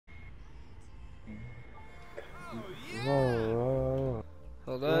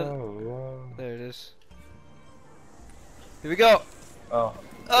Hold on. There it is. Here we go. Oh.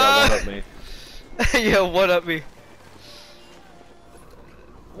 Yeah, one up me. Yeah, one up me.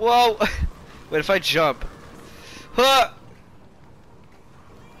 Whoa. Wait, if I jump. Huh.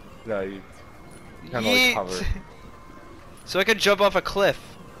 No, you kind of like hover. So I can jump off a cliff.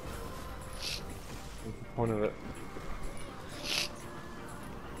 What's the point of it?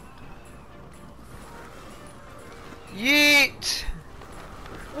 Yeet!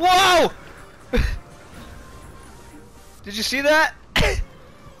 Whoa! Did you see that?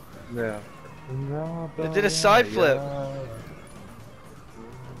 Yeah. It did a side flip.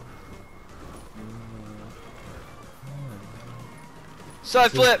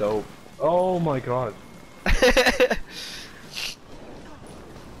 Side flip! Dope. Oh my god.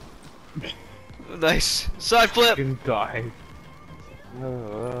 Nice. Side flip! You can die.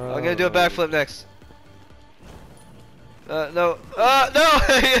 I'm gonna do a backflip next. No. No!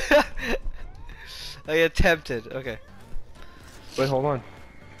 I attempted. Okay. Wait, hold on.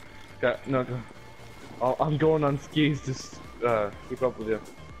 No, go. I'm going on skis to keep up with you.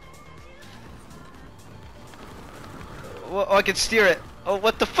 Well, oh, I can steer it. Oh,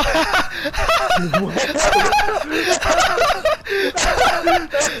 what the fuck? What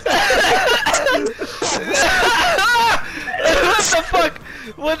the fuck?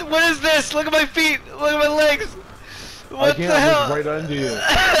 What is this? Look at my feet. Look at my legs. What the hell? Look right under you.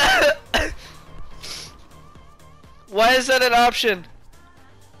 Why is that an option?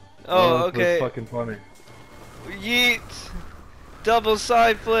 Oh, okay. That's fucking funny. Yeet. Double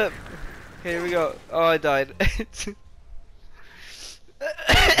side flip. Okay, here we go. Oh, I died. That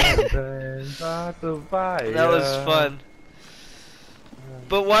was fun.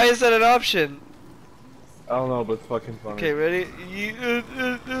 But why is that an option? I don't know, but it's fucking funny. Okay, ready?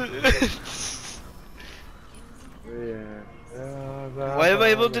 Why am I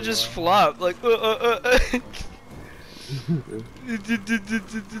able to just flop? Like,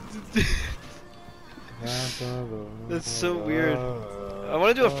 That's so weird. I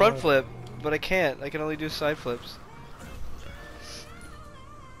want to do a front flip, but I can't. I can only do side flips.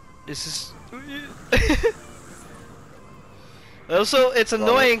 This is... Also, it's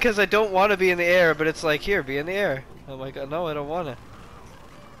annoying because I don't want to be in the air, but it's like, here, be in the air. I'm like, no, I don't want to.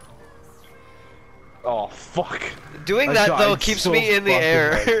 Oh, fuck. Doing that, though, keeps me in the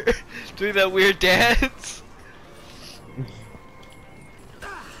air. Doing that weird dance.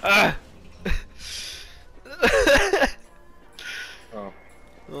 Ah. Oh.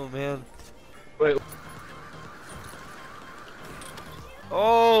 Oh, man. Wait.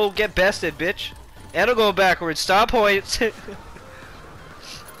 Oh, get bested, bitch. And I'm going backwards. Stop points.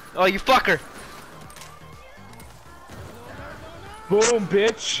 Oh, you fucker. Boom,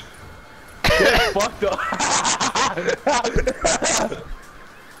 bitch. Get fucked up.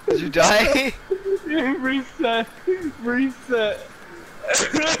 Did you die? Reset. Reset.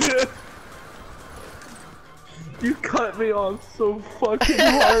 You cut me off so fucking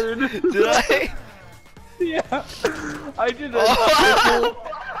hard. Did I? Yeah. I did a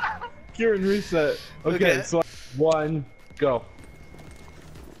Kieran reset. Okay, so 1, go.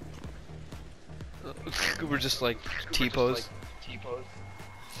 We're just like T-pose.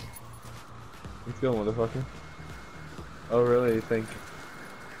 Let's go, motherfucker. Oh, really? You think?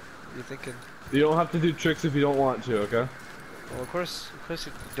 You're thinking? You don't have to do tricks if you don't want to, okay? Well, of course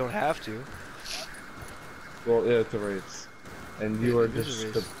you don't have to. Well, yeah, it's a race. And you are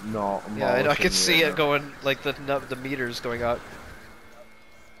just no. Yeah, I can see it going, like the meters going up.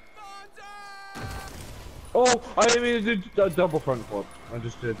 Oh, I didn't mean to do a double front flip. I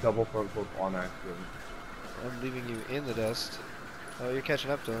just did a double front flip on accident. I'm leaving you in the dust. Oh, you're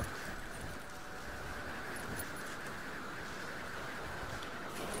catching up though.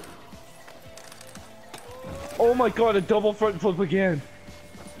 Oh my god, a double front flip again.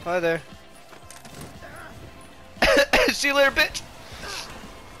 Hi there. See you later, bitch.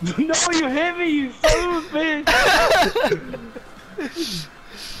 No, you hit me, you son of a bitch.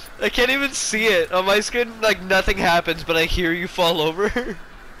 I can't even see it on my screen. Like nothing happens, but I hear you fall over.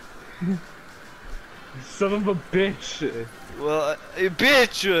 Son of a bitch. Well,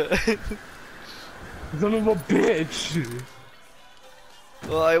 bitch. Son of a bitch.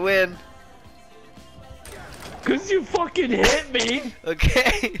 Well, I win. Cause you fucking hit me.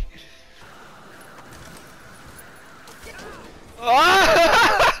 Okay.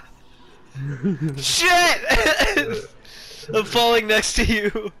 Ah! Shit! I'm falling next to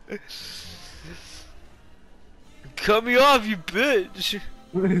you. Cut me off, you bitch.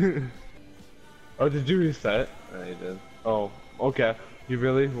 Oh, did you reset? No, you did. Oh, okay. You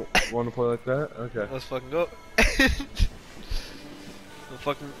really want to play like that? Okay. Let's fucking go. I'll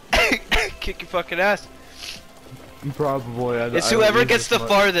fucking kick your fucking ass. Probably. It's whoever gets the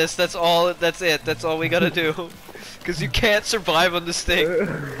farthest. That's all. That's it. That's all we gotta do. Cause you can't survive on this thing.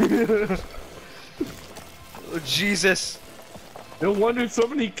 Oh, Jesus. No wonder so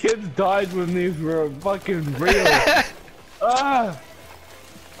many kids died when these were fucking real. Ah!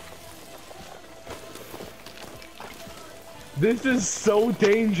 This is so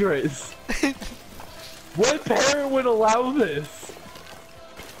dangerous. What parent would allow this?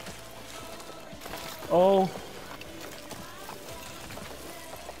 Oh.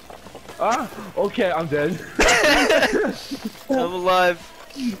 Ah! Okay, I'm dead. I'm alive.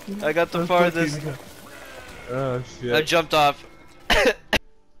 I got the farthest. Oh shit. I jumped off. I'm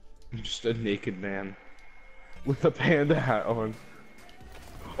just a naked man with a panda hat on.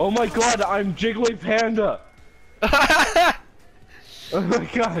 Oh my god, I'm Jiggly Panda! Oh my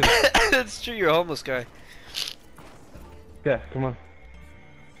god! That's true, you're a homeless guy. Yeah, come on.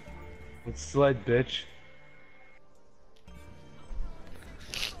 Let's slide, bitch.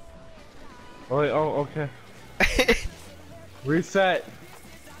 Oh, wait, oh, okay. Reset.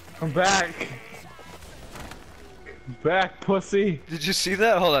 I'm back. Back, pussy. Did you see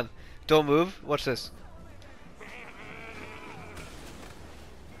that? Hold on. Don't move. Watch this.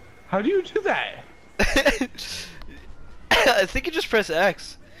 How do you do that? I think you just press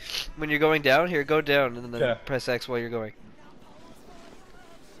X when you're going down. Here, go down and then press X while you're going.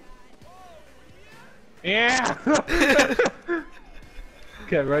 Yeah.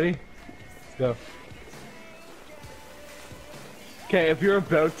 Okay, ready? Let's go. Okay, if you're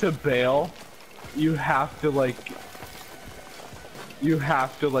about to bail, you have to like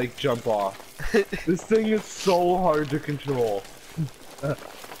jump off. This thing is so hard to control.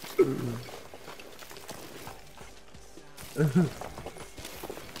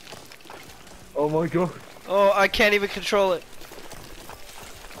 Oh my god. Oh, I can't even control it.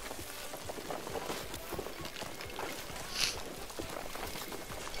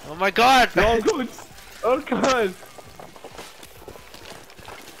 Oh my god! Oh god! Oh god!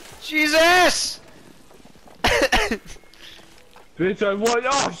 Jesus! Bitch, I won!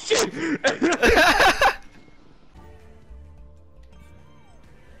 Oh shit!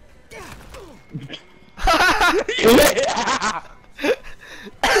 Yeah!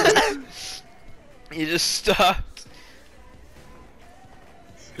 You just stopped.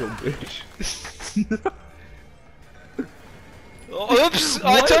 Let's go, bitch. Oh, oops!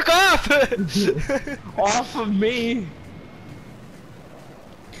 I took off! Off of me!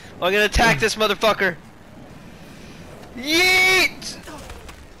 I'm gonna attack this motherfucker. Yeet!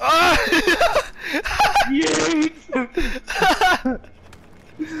 Oh! Yeet!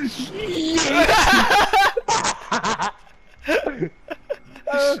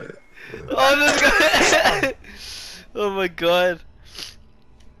 Oh, this guy! Oh my god!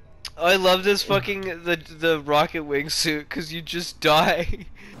 I love this fucking the rocket wingsuit because you just die.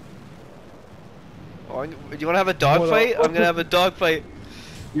 Oh, do you want to have a dogfight? I'm gonna have a dogfight.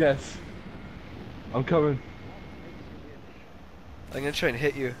 Yes. I'm coming. I'm gonna try and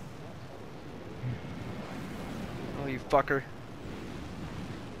hit you. Oh, you fucker.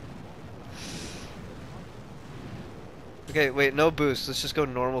 Okay, wait, no boost. Let's just go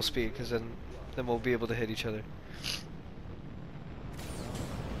normal speed, because then we'll be able to hit each other.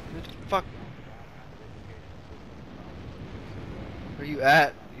 Fuck. Where you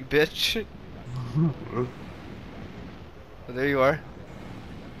at, you bitch? Oh, there you are.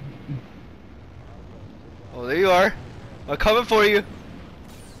 Oh, there you are. I'm coming for you.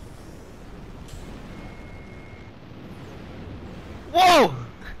 Whoa!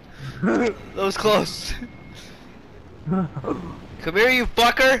 That was close. Come here, you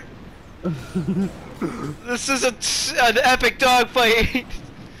fucker! This is an epic dogfight.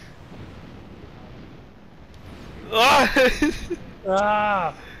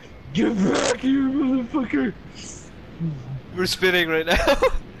 Ah! Get back here, motherfucker! We're spinning right now.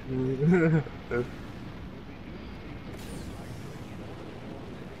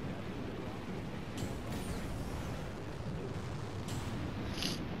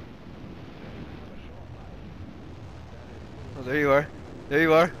 Oh, there you are. There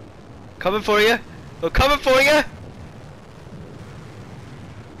you are. Coming for you. Oh, coming for you.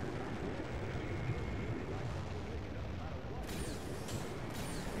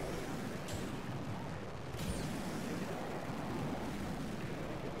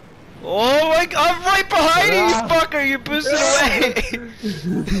 Oh my god, I'm right behind you, you fucker! You're boosting away!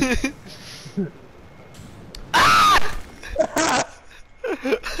 Ah!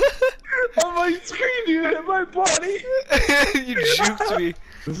 On my screen, you hit my body! You juked me.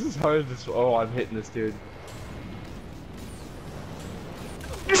 This is hard to. Oh, I'm hitting this dude.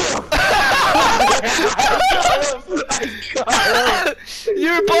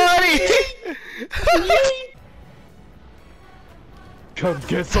 Your body! Come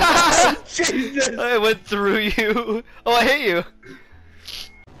get some. Jesus! I went through you. Oh, I hit you.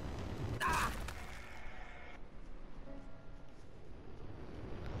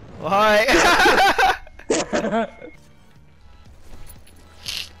 Oh, hi.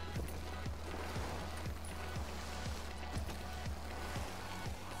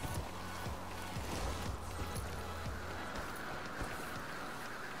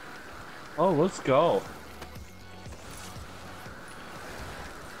 Oh, let's go.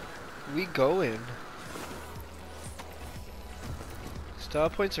 We going. Style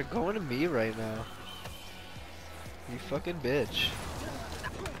points are going to me right now. You fucking bitch.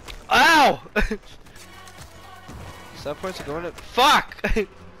 Ow! Style points are going to— Fuck!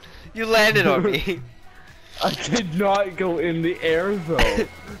 You landed on me. I did not go in the air though.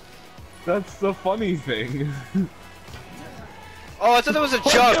 That's the funny thing. Oh, I thought that was a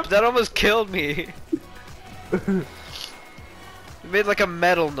jump. That almost killed me. It made like a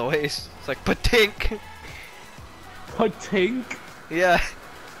metal noise. It's like patink. Patink? Yeah.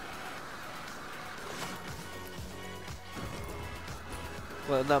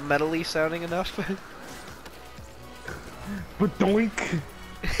 Well, not metally sounding enough. Padoink.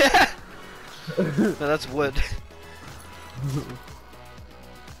 No, that's wood. I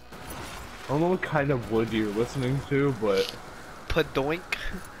don't know what kind of wood you're listening to, but Padoink.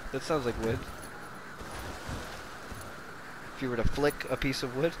 That sounds like wood. If you were to flick a piece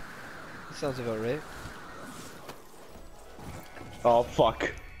of wood, that sounds about right. oh fuck,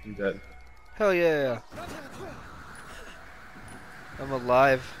 I'm dead. Hell yeah. I'm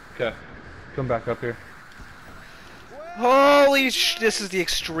alive. Okay, come back up here. Holy this is the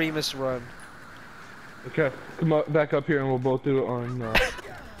extremist run. Okay, come up, back up here and we'll both do it on.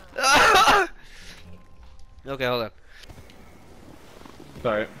 Okay, hold on.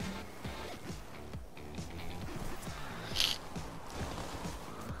 Sorry.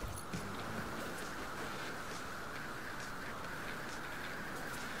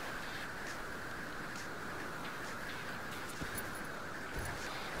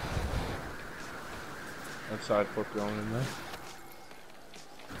 That side flip going in there.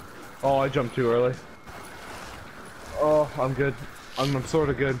 Oh, I jumped too early. Oh, I'm good. I'm sort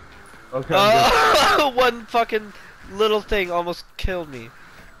of good. Okay, I'm good. One fucking little thing almost killed me.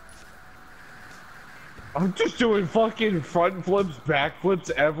 I'm just doing fucking front flips, back flips,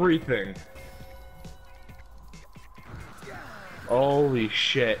 everything. Holy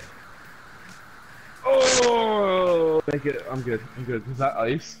shit. Oh, make it. I'm good. I'm good. Is that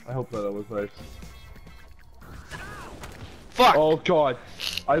ice? I hope that was ice. Fuck! Oh god.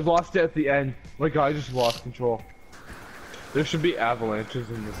 I lost it at the end. My guy just lost control. There should be avalanches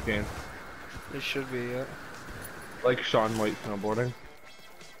in this game. There should be, yeah. Like Sean White snowboarding.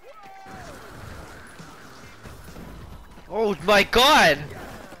 Oh my god!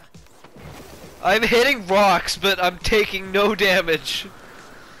 I'm hitting rocks, but I'm taking no damage.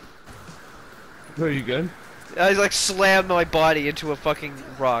 Are you good? I like slammed my body into a fucking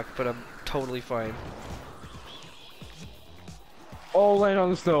rock, but I'm totally fine. Oh, land on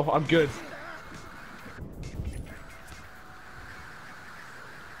the snow. I'm good.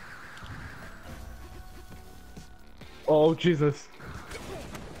 Oh, Jesus.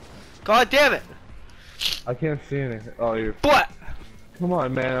 God damn it! I can't see anything. Oh, you're... What? Come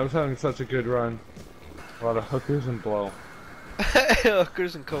on, man. I was having such a good run. A lot of hookers and blow.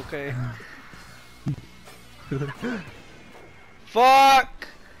 Hookers and cocaine. Fuck!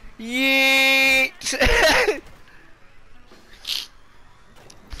 Yeet!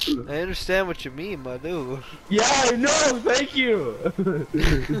 I understand what you mean, my dude. Yeah, I know. Thank you.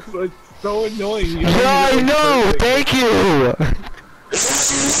 It's like so annoying. You Yeah, I know. Thank you.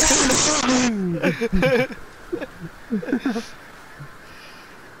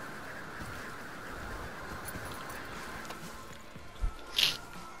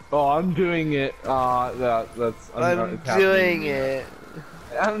 Oh, I'm doing it. That's. I'm doing it.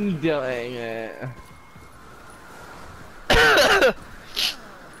 I'm doing it.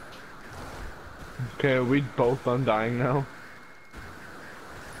 Okay, are we both undying now?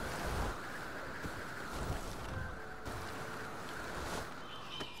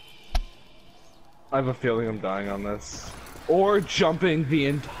 I have a feeling I'm dying on this. Or jumping the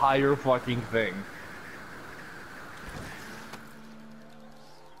entire fucking thing.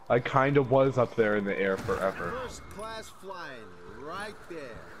 I kind of was up there in the air forever. First class flying, right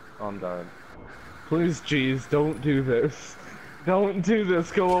there. I'm done. Please, jeez, don't do this. Don't do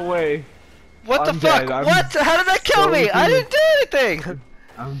this, go away. What the I'm fuck? dead. I'm What? How did that kill so me? I dead. didn't do anything!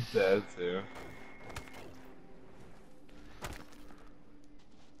 I'm dead too.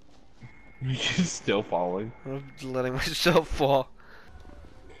 You're still falling. I'm letting myself fall.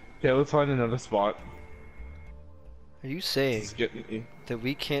 Okay, let's find another spot. Are you saying Just get me. that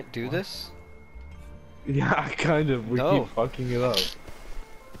we can't do this? Yeah, kind of. We No. keep fucking it up.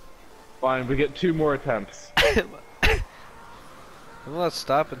 Fine, we get 2 more attempts. I'm gonna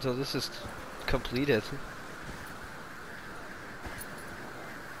stop until this is completed.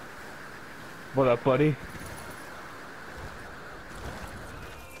 What up, buddy?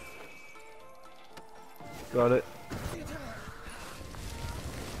 Got it.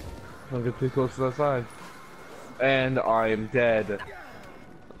 Don't get too close to that side. And I'm dead.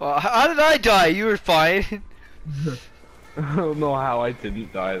 Well, how did I die? You were fine. I don't know how I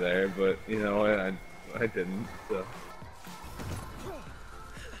didn't die there, but you know, I didn't. So.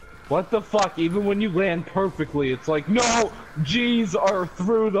 What the fuck? Even when you land perfectly, it's like, no! G's are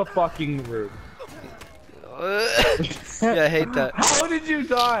through the fucking roof. Yeah, I hate that. How did you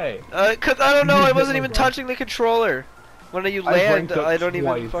die? Cause I don't know, I wasn't even touching the controller. When you land, I don't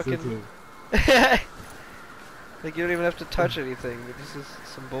even twice, fucking... Like, you don't even have to touch anything. This is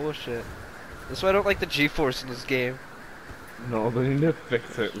some bullshit. That's why I don't like the G-force in this game. No, they need to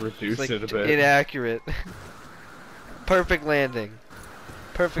fix it, reduce It's like it a bit. inaccurate. Perfect landing.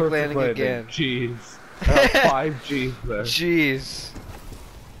 Perfect landing again. Jeez. 5 G's there. Jeez.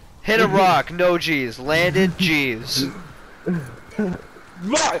 Hit a rock, no G's. Landed, G's.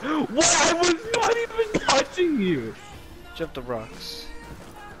 What? I was not even touching you! Jump the rocks.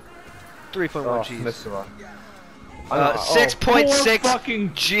 3.1 Oh, G's. missed the rock. 6.6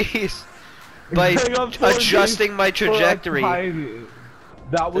 fucking G's by I got 4 adjusting Gs my for a trajectory. tiny-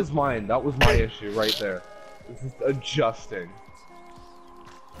 That was mine. That was my issue right there. This is adjusting.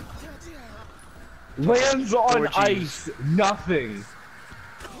 Lands on 4 Gs. ice. Nothing.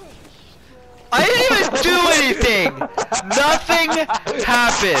 I didn't even do anything! Nothing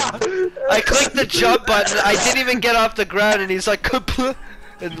happened! I clicked the jump button, I didn't even get off the ground, and he's like, "Kapla,"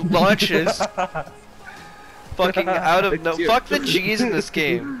 and launches. Fucking out of no. Fuck the G's in this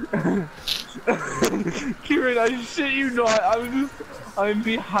game. Kieran, I shit you not. I'm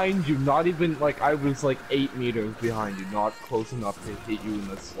behind you. Not even like I was like 8 meters behind you. Not close enough to hit you in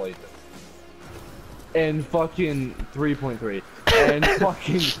the slightest. And fucking 3.3. And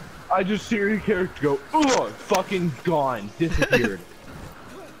fucking. I just see your character go, ugh, fucking gone, disappeared.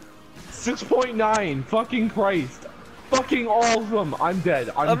 6.9, fucking Christ. Fucking all of them. I'm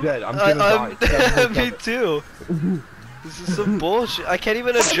dead. I'm dead. I'm gonna die. Me too. This is some bullshit. I can't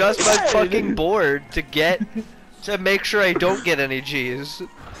even adjust my fucking board to make sure I don't get any G's.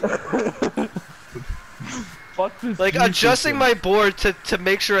 Fuck this Like G adjusting system. my board to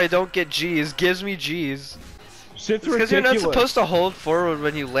make sure I don't get G's gives me G's. Shit's Because ridiculous. you're not supposed to hold forward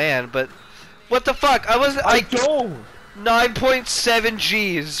when you land, but what the fuck? I don't. 9.7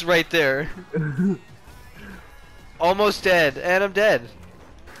 G's right there. Almost dead, and I'm dead.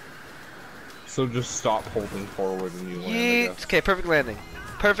 So just stop holding forward when you land. I Yeet. guess. Okay, perfect landing.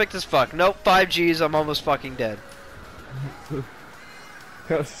 Perfect as fuck. Nope, 5 G's, I'm almost fucking dead.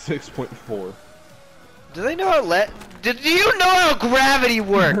 Got 6.4. Do they know how do you know how gravity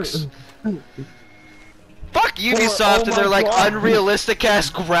works? Fuck Ubisoft oh and their my like God. unrealistic ass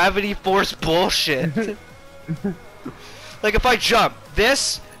gravity force bullshit. Like if I jump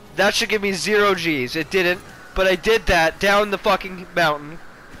that should give me 0 G's. It didn't, but I did that down the fucking mountain,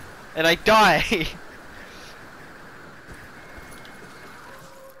 and I die.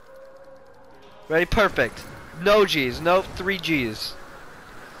 Ready? Perfect. No G's. Nope. 3 G's.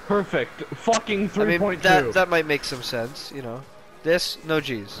 Perfect. Fucking 3.2. I mean that might make some sense, you know. This no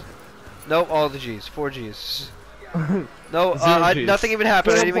G's. Nope, all the G's. 4 G's. No, 0 Gs. nothing even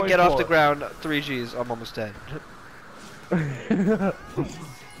happened. I didn't even get off the 0.4. ground. 3 G's. I'm almost dead. I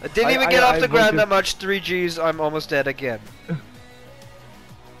didn't even get off the ground that much. 3 G's. I'm almost dead again.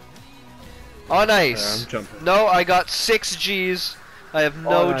 On ice. I'm jumping. No, I got 6 G's. I have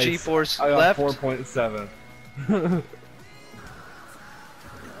no On ice. G-force I got left. 4.7.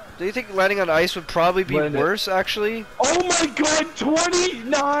 Do you think landing on ice would probably be Land it. worse, actually? Oh my God!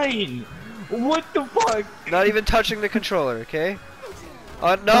 29. What the fuck? Not even touching the controller, okay?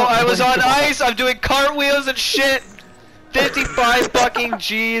 No, I was on ice! I'm doing cartwheels and shit! 55 fucking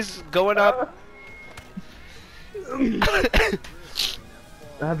G's going up.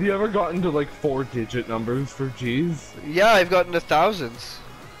 Have you ever gotten to like 4-digit numbers for G's? Yeah, I've gotten to thousands.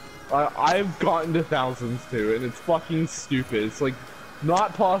 I've gotten to thousands too, and it's fucking stupid. It's like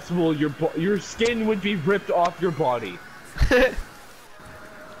not possible. Your skin would be ripped off your body.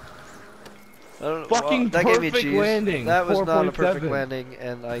 I don't, Fucking that gave me perfect cheese. landing. That was not a perfect 4.7. landing,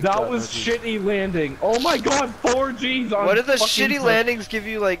 and I. That got was no Gs. shitty landing. Oh my god, 4 Gs on. What did the fucking shitty landings give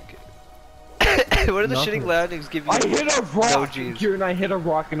you like? What did the shitty landings give you? I hit a rock, No Gs. Kieran. I hit a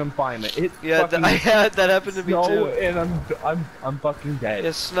rock and I'm fine. It hit Yeah, fucking I had that happened to me snow too. and I'm fucking dead.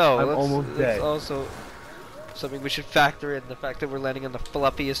 It's snow. I'm that's, almost that's dead. also something we should factor in, the fact that we're landing on the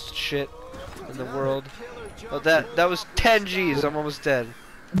fluffiest shit in the world. Oh, that was 10 Gs. I'm almost dead.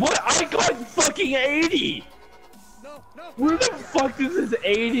 What? I got fucking 80. Where the fuck does this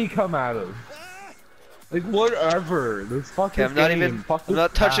 80 come out of? Like whatever. This fucking. Okay, I'm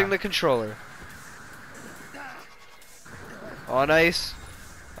not touching the controller. On ice.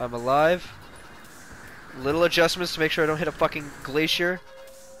 I'm alive. Little adjustments to make sure I don't hit a fucking glacier.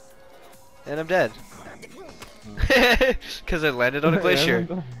 And I'm dead. Because I landed on a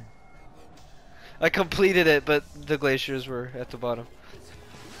glacier. I completed it, but the glaciers were at the bottom.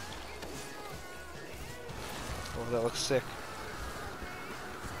 Oh, that looks sick.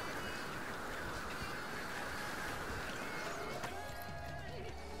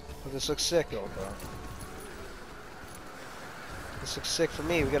 Oh, this looks sick. This looks sick for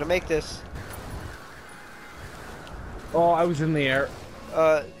me. We gotta make this. Oh, I was in the air.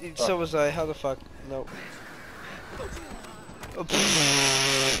 So was I. How the fuck? Nope. Oh,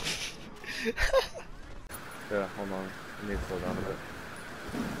 Yeah, hold on. I need to slow down a bit.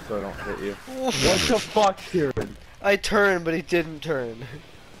 So I don't hit you. What the fuck, Kieran? I turned, but he didn't turn.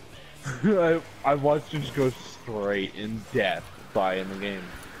 I watched you just go straight in death by in the game.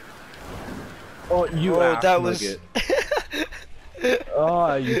 Oh, you ass that was. nugget.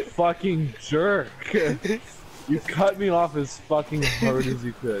 Oh, you fucking jerk. You cut me off as fucking hard as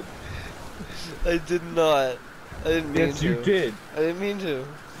you could. I did not. I didn't mean to. Yes, you did. I didn't mean to.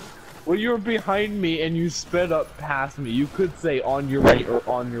 Well, you were behind me and you sped up past me. You could say on your right or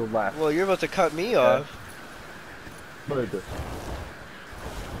on your left. Well, you're about to cut me off. What did I do?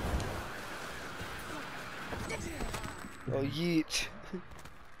 Oh, yeet.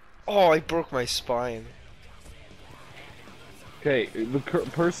 Oh, I broke my spine. Okay, the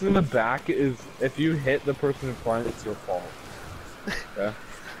person in the back is, if you hit the person in front, it's your fault. Okay?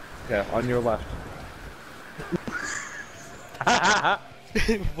 Okay, on your left.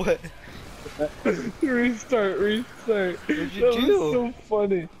 What? Restart. What'd you That do? was so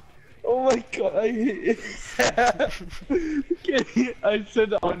funny. Oh my god, I hit okay, I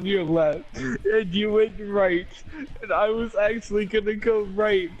said on your left, and you went right, and I was actually gonna go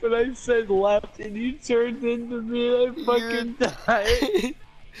right, but I said left, and you turned into me, and I fucking died.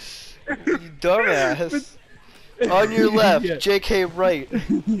 You dumbass. On your left, Yeah. JK right.